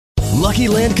Lucky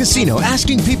Land Casino,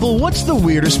 asking people, what's the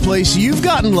weirdest place you've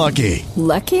gotten lucky?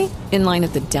 Lucky? In line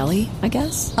at the deli, I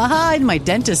guess? Aha, in my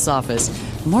dentist's office.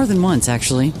 More than once,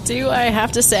 actually. Do I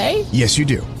have to say? Yes, you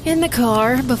do. In the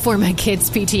car before my kids'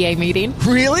 PTA meeting.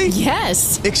 Really?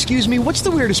 Yes. Excuse me, what's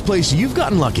the weirdest place you've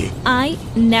gotten lucky? I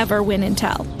never win and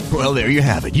tell. Well, there you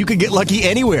have it. You can get lucky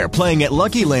anywhere, playing at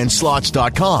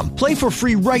LuckyLandSlots.com. Play for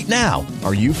free right now.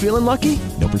 Are you feeling lucky?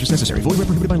 No purchase necessary. Void where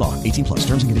prohibited by law. 18 plus.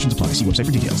 Terms and conditions apply. See website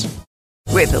for details.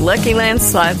 With the Lucky Land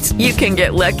Slots, you can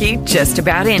get lucky just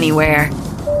about anywhere.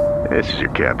 This is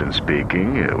your captain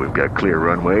speaking. We've got clear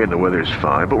runway and the weather's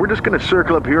fine, but we're just going to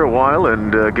circle up here a while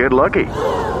and get lucky.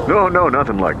 No,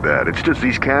 nothing like that. It's just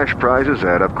these cash prizes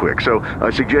add up quick. So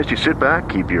I suggest you sit back,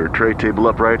 keep your tray table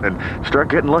upright, and start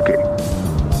getting lucky.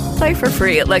 Play for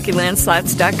free at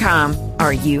LuckyLandSlots.com.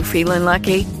 Are you feeling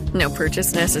lucky? No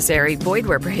purchase necessary. Void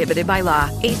where prohibited by law.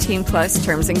 18 plus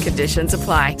terms and conditions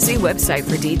apply. See website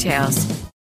for details.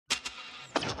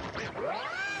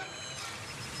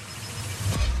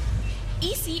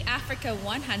 EC Africa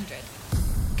 100.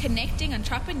 Connecting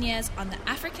entrepreneurs on the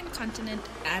African continent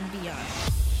and beyond.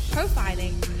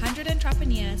 Profiling 100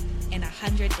 entrepreneurs in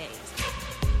 100 days.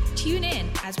 Tune in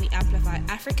as we amplify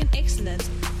African excellence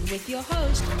with your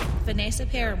host, Vanessa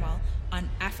Perumal, on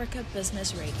Africa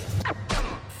Business Radio.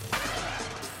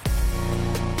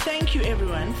 Thank you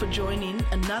everyone for joining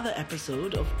another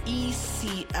episode of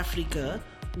EC Africa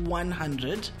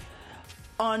 100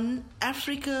 on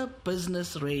Africa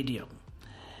Business Radio.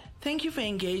 Thank you for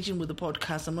engaging with the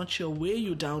podcast. I'm not sure where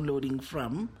you're downloading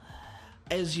from.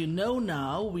 As you know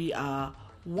now, we are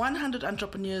 100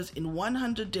 entrepreneurs in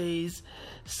 100 days,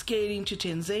 scaling to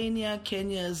Tanzania,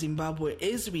 Kenya, Zimbabwe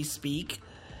as we speak.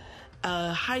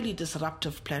 A highly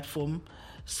disruptive platform,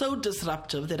 so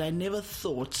disruptive that I never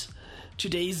thought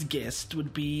today's guest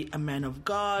would be a man of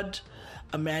God,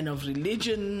 a man of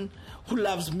religion, who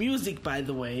loves music, by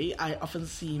the way. I often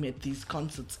see him at these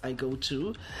concerts I go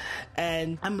to.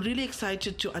 And I'm really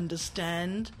excited to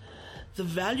understand the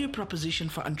value proposition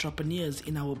for entrepreneurs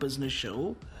in our business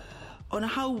show, on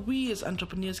how we as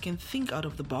entrepreneurs can think out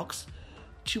of the box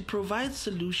to provide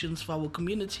solutions for our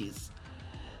communities.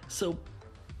 So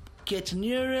get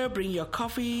nearer, bring your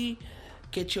coffee,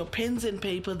 get your pens and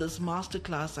paper. This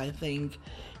masterclass, I think,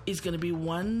 is going to be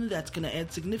one that's going to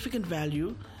add significant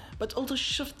value, but also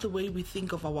shift the way we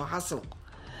think of our hustle.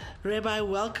 Rabbi,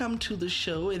 welcome to the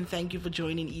show, and thank you for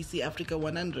joining EC Africa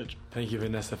 100. Thank you,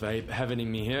 Vanessa, for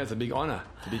having me here. It's a big honor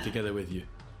to be together with you.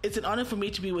 It's an honor for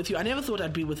me to be with you. I never thought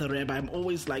I'd be with a rabbi. I'm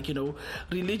always like,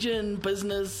 religion,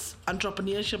 business,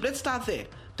 entrepreneurship. Let's start there.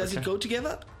 Does it go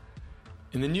together?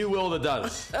 In the new world, it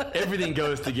does. Everything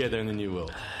goes together in the new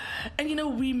world. And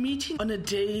we're meeting on a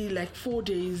day, like 4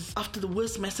 days after the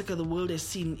worst massacre the world has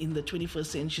seen in the 21st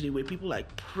century, where people are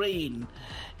praying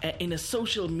in a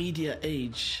social media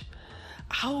age.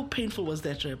 How painful was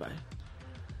that, Rabbi?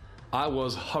 I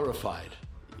was horrified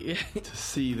to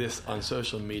see this on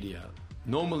social media.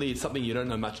 Normally, it's something you don't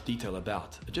know much detail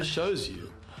about. It just shows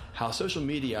you how social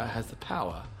media has the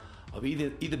power of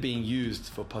either being used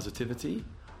for positivity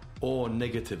or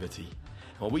negativity.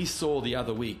 What we saw the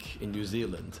other week in New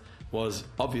Zealand was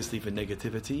obviously for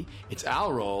negativity. It's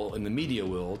our role in the media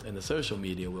world and the social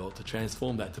media world to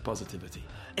transform that to positivity.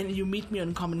 And you meet me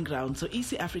on common ground. So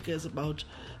EC Africa is about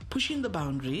pushing the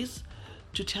boundaries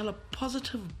to tell a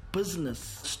positive business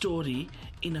story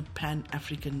in a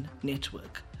Pan-African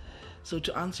network. So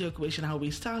to answer your question, how we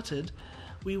started,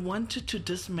 we wanted to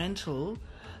dismantle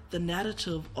the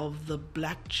narrative of the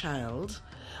black child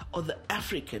or the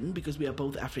African, because we are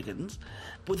both Africans,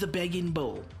 with the begging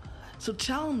bowl. So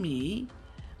tell me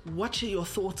what your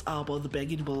thoughts are about the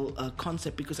begging bowl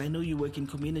concept, because I know you work in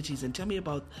communities, and tell me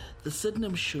about the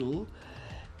Sydenham Shul,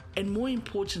 and more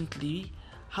importantly,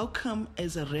 how come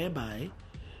as a rabbi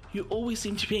you always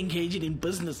seem to be engaging in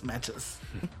business matters?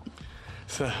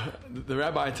 So the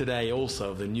rabbi today,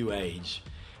 also of the new age,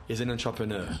 is an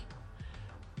entrepreneur.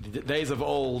 The days of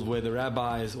old where the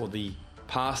rabbis or the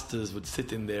pastors would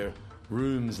sit in their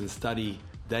rooms and study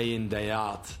day in, day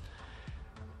out.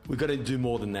 We've got to do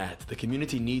more than that. The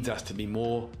community needs us to be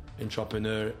more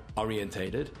entrepreneur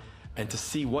orientated and to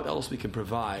see what else we can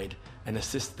provide and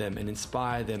assist them and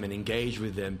inspire them and engage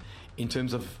with them in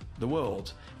terms of the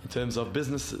world, in terms of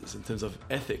businesses, in terms of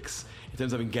ethics, in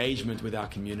terms of engagement with our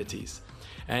communities.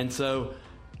 And so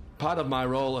part of my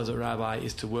role as a rabbi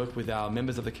is to work with our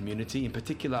members of the community. In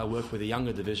particular, I work with the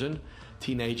younger division,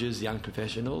 teenagers, young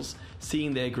professionals,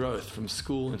 seeing their growth from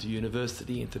school into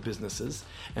university, into businesses,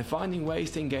 and finding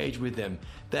ways to engage with them.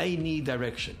 They need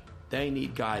direction. They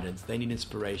need guidance. They need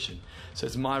inspiration. So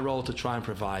it's my role to try and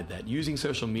provide that. Using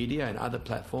social media and other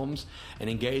platforms and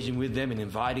engaging with them and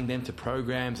inviting them to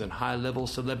programs and high-level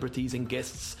celebrities and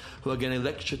guests who are going to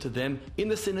lecture to them in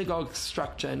the synagogue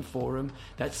structure and forum.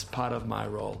 That's part of my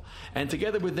role. And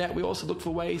together with that, we also look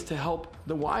for ways to help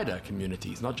the wider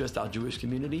communities, not just our Jewish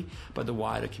community, but the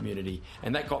wider community.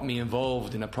 And that got me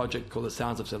involved in a project called the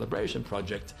Sounds of Celebration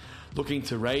Project, looking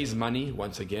to raise money,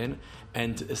 once again,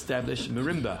 and establish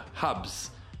marimba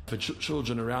hubs for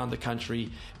children around the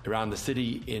country, around the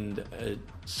city, in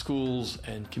schools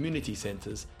and community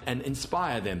centres, and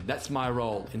inspire them. That's my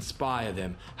role, inspire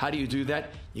them. How do you do that?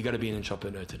 You got to be an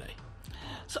entrepreneur today.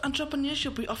 So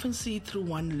entrepreneurship, we often see through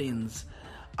one lens.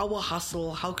 Our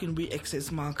hustle, how can we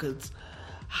access markets?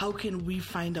 How can we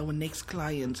find our next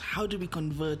client? How do we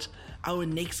convert our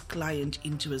next client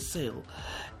into a sale?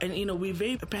 And, we're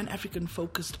very Pan-African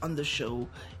focused on the show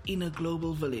in a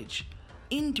global village.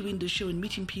 In doing the show and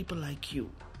meeting people like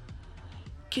you,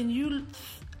 can you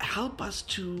help us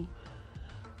to,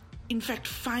 in fact,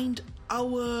 find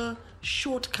our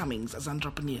shortcomings as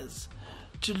entrepreneurs,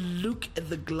 to look at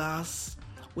the glass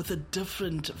with a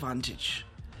different vantage?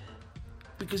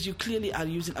 Because you clearly are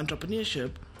using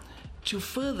entrepreneurship to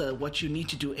further what you need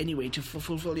to do anyway, to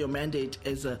fulfill your mandate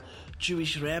as a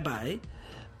Jewish rabbi,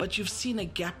 but you've seen a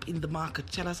gap in the market.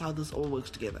 Tell us how this all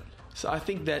works together. So I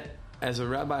think that as a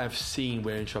rabbi, I've seen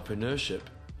where entrepreneurship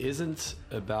isn't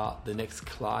about the next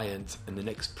client and the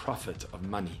next profit of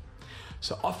money.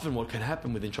 So often what can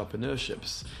happen with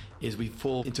entrepreneurships is we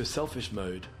fall into selfish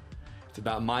mode. It's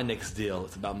about my next deal.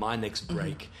 It's about my next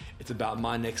break. It's about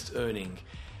my next earning.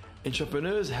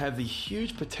 Entrepreneurs have the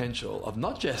huge potential of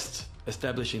not just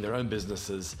establishing their own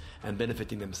businesses and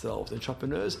benefiting themselves.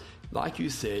 Entrepreneurs, like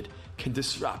you said, can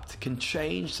disrupt, can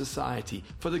change society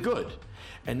for the good.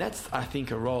 And that's, I think,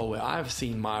 a role where I've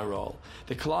seen my role.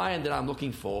 The client that I'm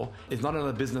looking for is not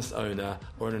another business owner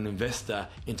or an investor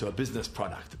into a business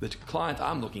product. The client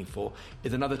I'm looking for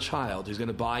is another child who's going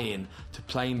to buy in to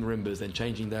playing marimbas and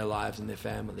changing their lives and their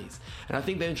families. And I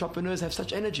think the entrepreneurs have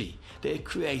such energy. They're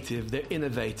creative, they're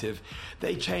innovative,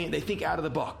 they think out of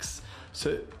the box.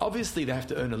 So obviously they have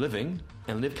to earn a living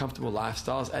and live comfortable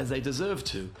lifestyles as they deserve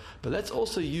to. But let's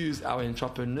also use our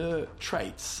entrepreneur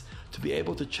traits to be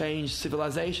able to change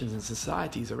civilizations and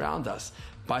societies around us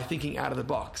by thinking out of the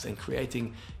box and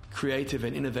creating creative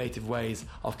and innovative ways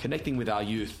of connecting with our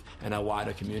youth and our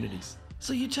wider communities.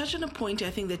 So you touch on a point, I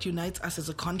think, that unites us as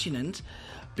a continent,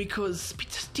 because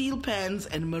steel pans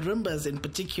and marimbas in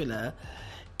particular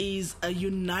is a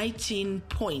uniting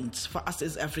point for us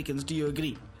as Africans. Do you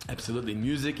agree? Absolutely.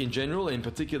 Music in general, in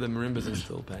particular marimbas and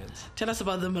steel pans. Tell us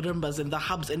about the marimbas and the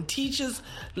hubs, and teachers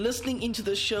listening into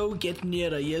the show, get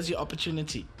nearer. Here's your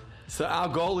opportunity. So our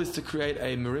goal is to create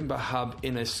a marimba hub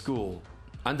in a school,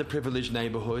 underprivileged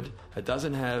neighborhood that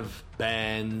doesn't have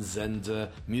bands and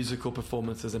musical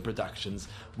performances and productions.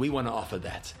 We want to offer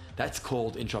that. That's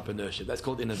called entrepreneurship. That's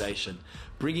called innovation.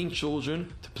 Bringing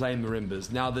children to play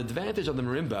marimbas. Now, the advantage of the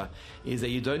marimba is that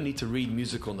you don't need to read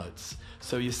musical notes.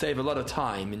 So you save a lot of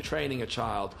time in training a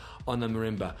child on the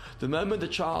marimba. The moment the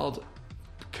child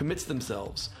commits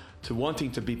themselves to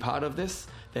wanting to be part of this,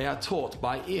 they are taught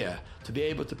by ear to be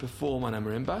able to perform on a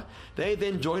marimba. They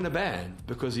then join a band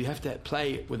because you have to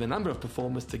play with a number of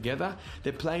performers together.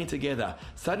 They're playing together.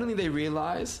 Suddenly they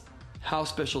realize how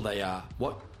special they are,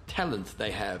 what talent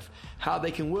they have, how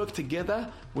they can work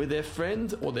together with their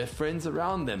friend or their friends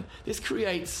around them. This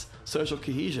creates social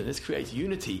cohesion. This creates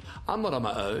unity. I'm not on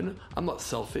my own. I'm not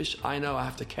selfish. I know I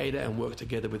have to cater and work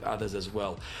together with others as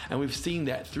well. And we've seen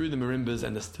that through the marimbas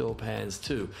and the steel pans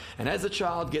too. And as the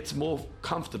child gets more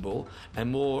comfortable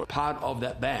and more part of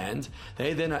that band,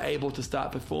 they then are able to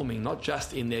start performing not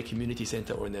just in their community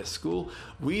center or in their school.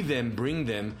 We then bring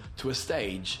them to a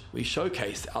stage. We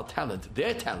showcase our talent,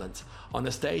 their talent, on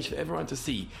a stage for everyone to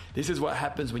see. This is what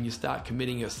happens when you start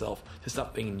committing yourself to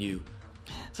something new.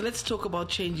 So let's talk about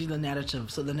changing the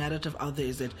narrative. So the narrative out there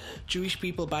is that Jewish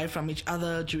people buy from each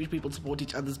other, Jewish people support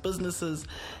each other's businesses,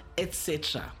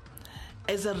 etc.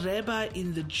 As a rabbi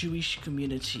in the Jewish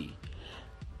community,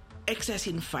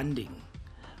 accessing funding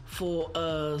for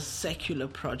a secular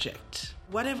project,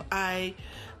 what have I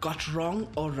got wrong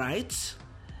or right?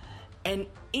 And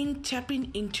in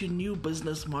tapping into new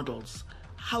business models,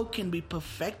 how can we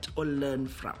perfect or learn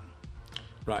from?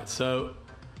 Right, so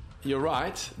you're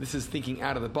right. This is thinking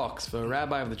out of the box. For a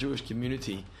rabbi of the Jewish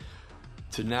community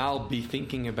to now be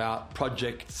thinking about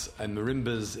projects and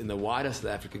marimbas in the wider South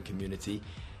African community,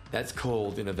 that's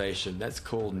called innovation. That's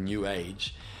called new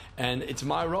age. And it's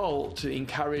my role to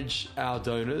encourage our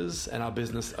donors and our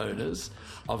business owners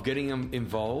of getting them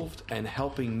involved and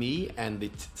helping me and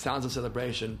the Sounds of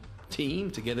Celebration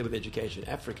team together with Education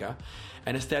Africa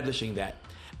and establishing that.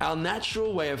 Our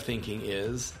natural way of thinking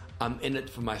is, I'm in it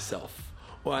for myself.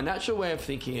 Or our natural way of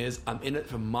thinking is, I'm in it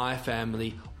for my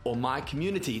family or my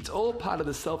community. It's all part of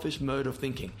the selfish mode of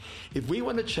thinking. If we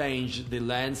want to change the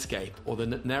landscape or the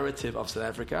narrative of South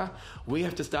Africa, we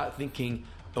have to start thinking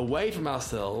away from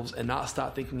ourselves and now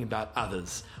start thinking about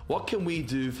others. What can we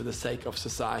do for the sake of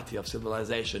society, of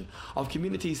civilization, of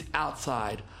communities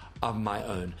outside of my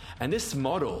own? And this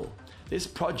model, this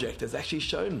project has actually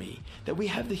shown me that we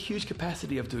have the huge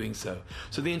capacity of doing so.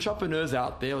 So the entrepreneurs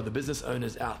out there or the business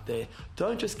owners out there,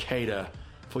 don't just cater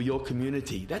for your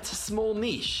community. That's a small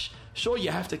niche. Sure,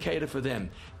 you have to cater for them.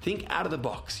 Think out of the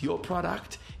box. Your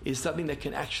product is something that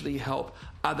can actually help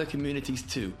other communities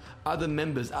too. Other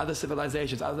members, other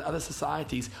civilizations, other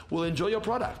societies will enjoy your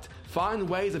product. Find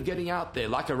ways of getting out there.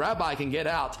 Like a rabbi can get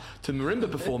out to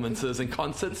marimba performances and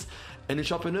concerts, and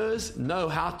entrepreneurs know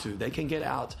how to. They can get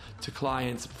out to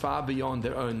clients far beyond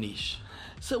their own niche.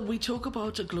 So we talk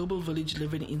about a global village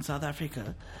living in South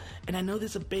Africa, and I know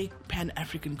there's a big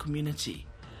Pan-African community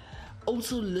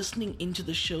also listening into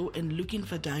the show and looking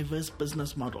for diverse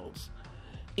business models.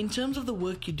 In terms of the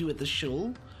work you do at the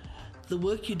show, the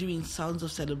work you do in Sounds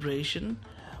of Celebration,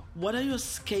 what are your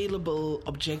scalable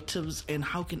objectives and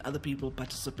how can other people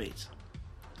participate?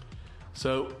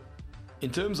 So,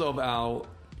 in terms of our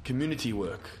community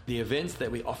work, the events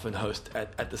that we often host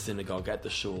at the synagogue, at the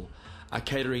shul, are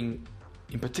catering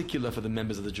in particular for the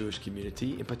members of the Jewish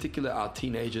community, in particular our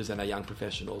teenagers and our young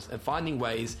professionals, and finding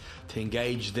ways to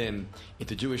engage them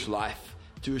into Jewish life,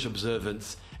 Jewish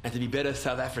observance, and to be better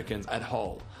South Africans at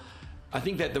whole. I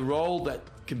think that the role that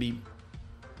can be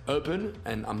open,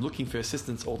 and I'm looking for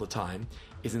assistance all the time,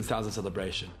 is in Sounds of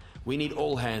Celebration. We need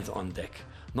all hands on deck.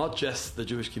 Not just the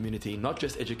Jewish community, not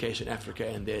just Education Africa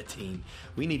and their team.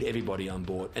 We need everybody on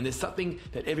board. And there's something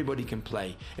that everybody can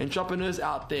play. Entrepreneurs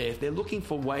out there, if they're looking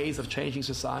for ways of changing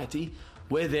society,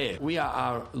 we're there. We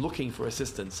are looking for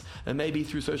assistance. And maybe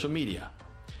through social media,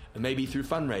 and maybe through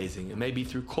fundraising, and maybe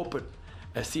through corporate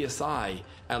CSI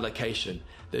allocation.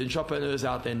 The entrepreneurs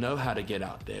out there know how to get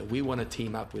out there. We want to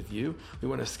team up with you. We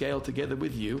want to scale together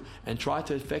with you and try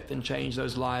to affect and change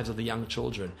those lives of the young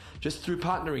children just through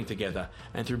partnering together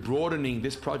and through broadening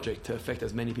this project to affect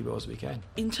as many people as we can.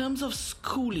 In terms of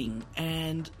schooling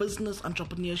and business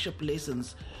entrepreneurship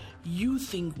lessons, you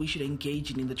think we should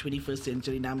engage in the 21st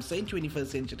century? Now I'm saying 21st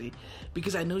century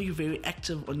because I know you're very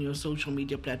active on your social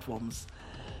media platforms.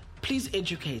 Please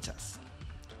educate us.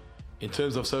 In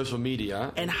terms of social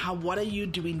media. And what are you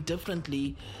doing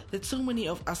differently that so many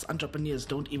of us entrepreneurs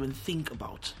don't even think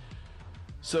about?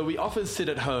 So we often sit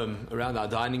at home around our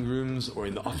dining rooms or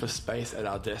in the office space at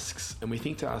our desks, and we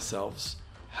think to ourselves,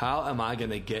 how am I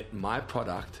going to get my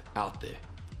product out there?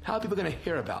 How are people going to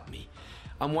hear about me?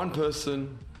 I'm one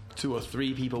person, 2 or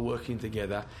 3 people working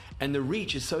together, and the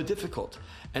reach is so difficult.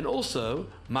 And also,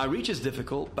 my reach is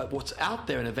difficult, but what's out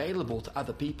there and available to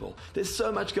other people? There's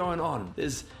so much going on.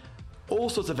 There's all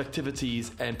sorts of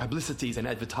activities and publicities and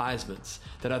advertisements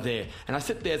that are there. And I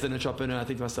sit there as an entrepreneur and I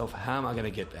think to myself, how am I going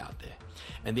to get out there?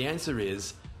 And the answer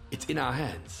is, it's in our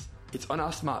hands. It's on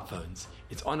our smartphones.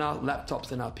 It's on our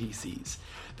laptops and our PCs.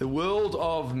 The world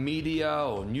of media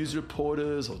or news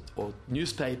reporters or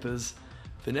newspapers,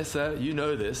 Vanessa, you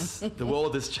know this, the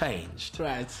world has changed.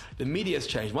 Right. The media has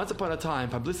changed. Once upon a time,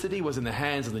 publicity was in the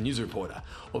hands of the news reporter,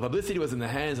 or publicity was in the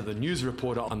hands of the news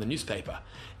reporter on the newspaper.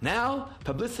 Now,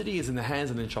 publicity is in the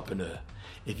hands of the entrepreneur.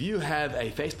 If you have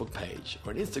a Facebook page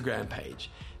or an Instagram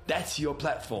page, that's your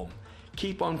platform.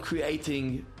 Keep on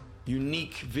creating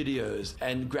unique videos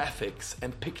and graphics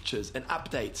and pictures and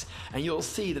updates, and you'll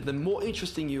see that the more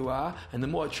interesting you are and the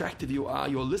more attractive you are,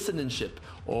 your listenership,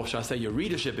 or shall I say your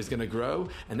readership, is going to grow,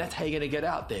 and that's how you're going to get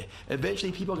out there.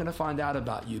 Eventually people are going to find out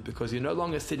about you because you're no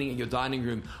longer sitting in your dining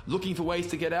room looking for ways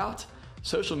to get out.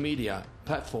 Social media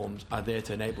platforms are there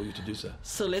to enable you to do so.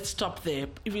 So let's stop there.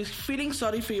 If you're feeling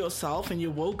sorry for yourself and you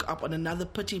woke up on another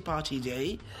pity party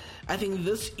day, I think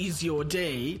this is your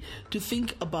day to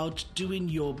think about doing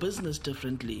your business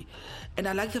differently. And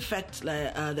I like the fact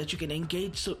that you can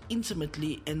engage so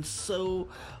intimately and so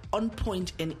on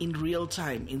point and in real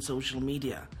time in social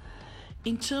media.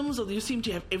 In terms of, you seem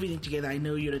to have everything together. I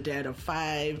know you're a dad of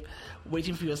 5,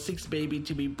 waiting for your 6th baby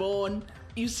to be born.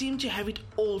 You seem to have it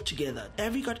all together.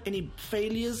 Have you got any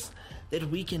failures that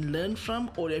we can learn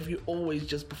from, or have you always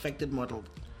just perfected model?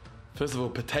 First of all,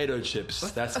 potato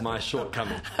chips. That's my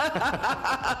shortcoming.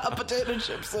 Potato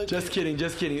chips. Okay. Just kidding.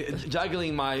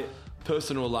 Juggling my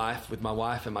personal life with my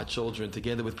wife and my children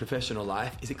together with professional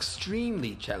life is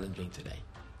extremely challenging today.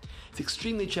 It's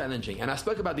extremely challenging. And I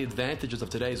spoke about the advantages of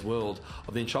today's world,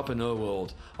 of the entrepreneur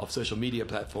world, of social media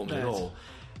platforms and all.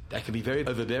 That can be very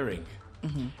overbearing.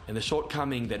 Mm-hmm. And the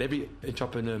shortcoming that every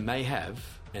entrepreneur may have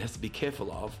and has to be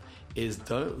careful of is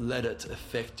don't let it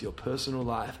affect your personal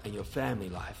life and your family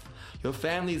life. Your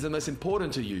family is the most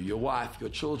important to you, your wife, your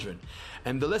children.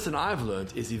 And the lesson I've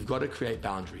learned is you've got to create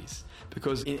boundaries.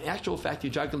 Because in actual fact,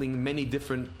 you're juggling many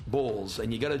different balls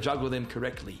and you got to juggle them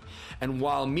correctly. And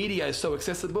while media is so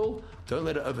accessible, don't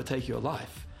let it overtake your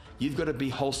life. You've got to be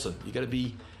wholesome. You've got to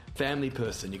be family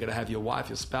person. You've got to have your wife,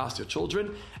 your spouse, your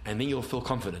children, and then you'll feel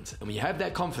confident. And when you have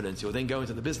that confidence, you'll then go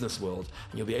into the business world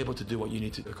and you'll be able to do what you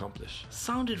need to accomplish.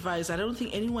 Sound advice. I don't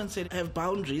think anyone said have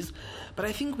boundaries, but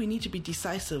I think we need to be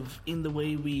decisive in the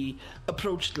way we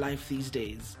approach life these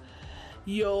days.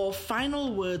 Your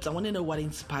final words, I want to know what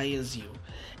inspires you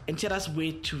and tell us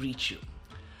where to reach you.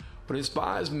 What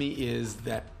inspires me is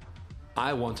that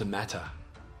I want to matter.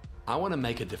 I want to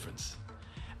make a difference.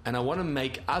 And I want to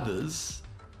make others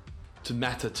to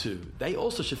matter too. They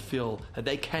also should feel that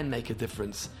they can make a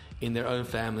difference in their own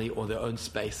family or their own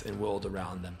space and world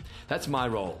around them. That's my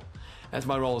role. That's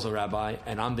my role as a rabbi,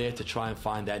 and I'm there to try and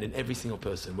find that in every single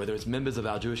person, whether it's members of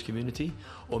our Jewish community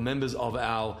or members of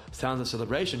our Sounds of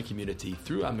Celebration community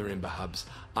through our Marimba hubs.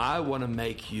 I want to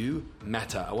make you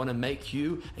matter. I want to make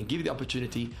you and give you the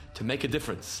opportunity to make a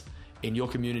difference in your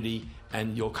community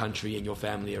and your country and your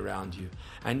family around you.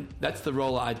 And that's the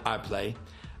role I play.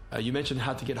 You mentioned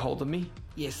how to get hold of me.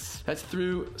 Yes. That's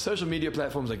through social media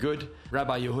platforms are good.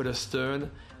 Rabbi Yehuda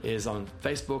Stern is on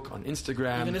Facebook, on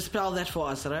Instagram. You're going to spell that for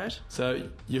us, right? So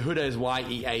Yehuda is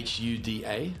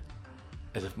Yehuda.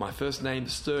 As if my first name,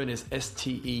 Stern is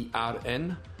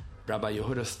Stern. Rabbi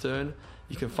Yehuda Stern.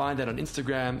 You can find that on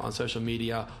Instagram, on social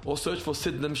media, or search for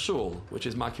Sydenham Shul, which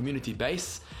is my community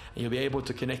base, and you'll be able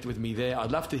to connect with me there.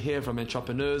 I'd love to hear from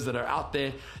entrepreneurs that are out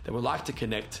there that would like to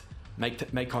connect.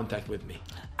 Make contact with me.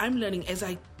 I'm learning as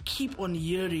I keep on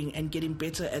hearing and getting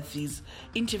better at these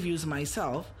interviews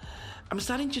myself. I'm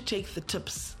starting to take the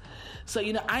tips. So,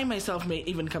 I myself may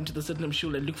even come to the Sydenham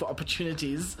Shul and look for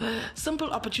opportunities. Simple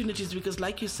opportunities, because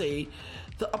like you say,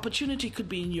 the opportunity could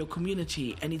be in your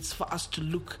community, and it's for us to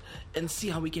look and see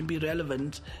how we can be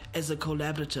relevant as a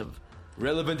collaborative.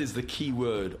 Relevant is the key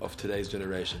word of today's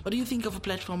generation. What do you think of a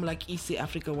platform like EC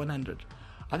Africa 100?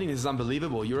 I think this is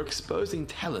unbelievable. You're exposing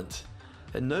talent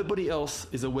that nobody else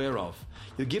is aware of.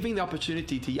 You're giving the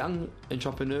opportunity to young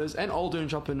entrepreneurs and older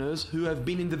entrepreneurs who have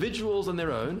been individuals on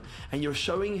their own, and you're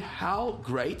showing how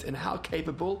great and how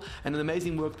capable and an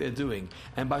amazing work they're doing.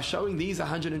 And by showing these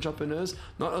 100 entrepreneurs,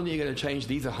 not only are you going to change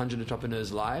these 100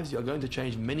 entrepreneurs' lives, you're going to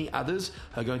change many others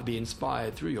who are going to be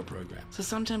inspired through your program. So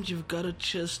sometimes you've got to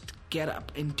just get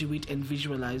up and do it and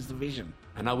visualize the vision.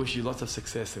 And I wish you lots of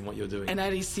success in what you're doing. And I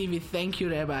receive it. Thank you,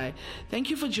 Rabbi. Thank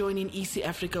you for joining EC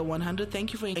Africa 100.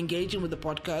 Thank you for engaging with the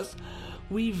podcast.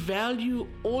 We value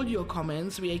all your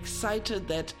comments. We're excited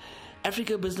that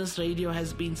Africa Business Radio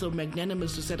has been so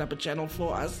magnanimous to set up a channel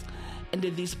for us, and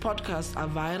that these podcasts are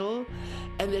viral,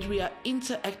 and that we are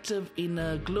interactive in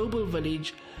a global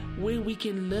village where we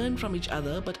can learn from each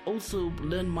other, but also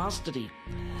learn mastery.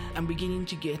 I'm beginning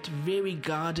to get very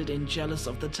guarded and jealous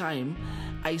of the time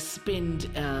I spend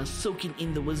soaking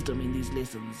in the wisdom in these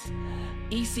lessons.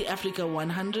 EC Africa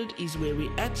 100 is where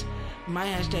we're at. My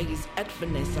hashtag is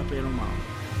 @VanessaPerumal.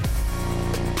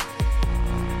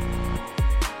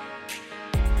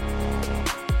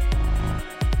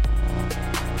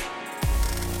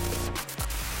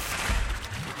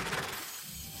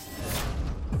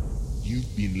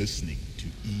 You've been listening to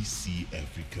EC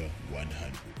Africa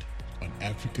 100 on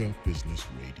Africa Business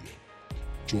Radio.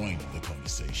 Join the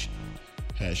conversation.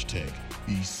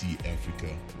 #EC Africa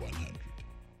 100.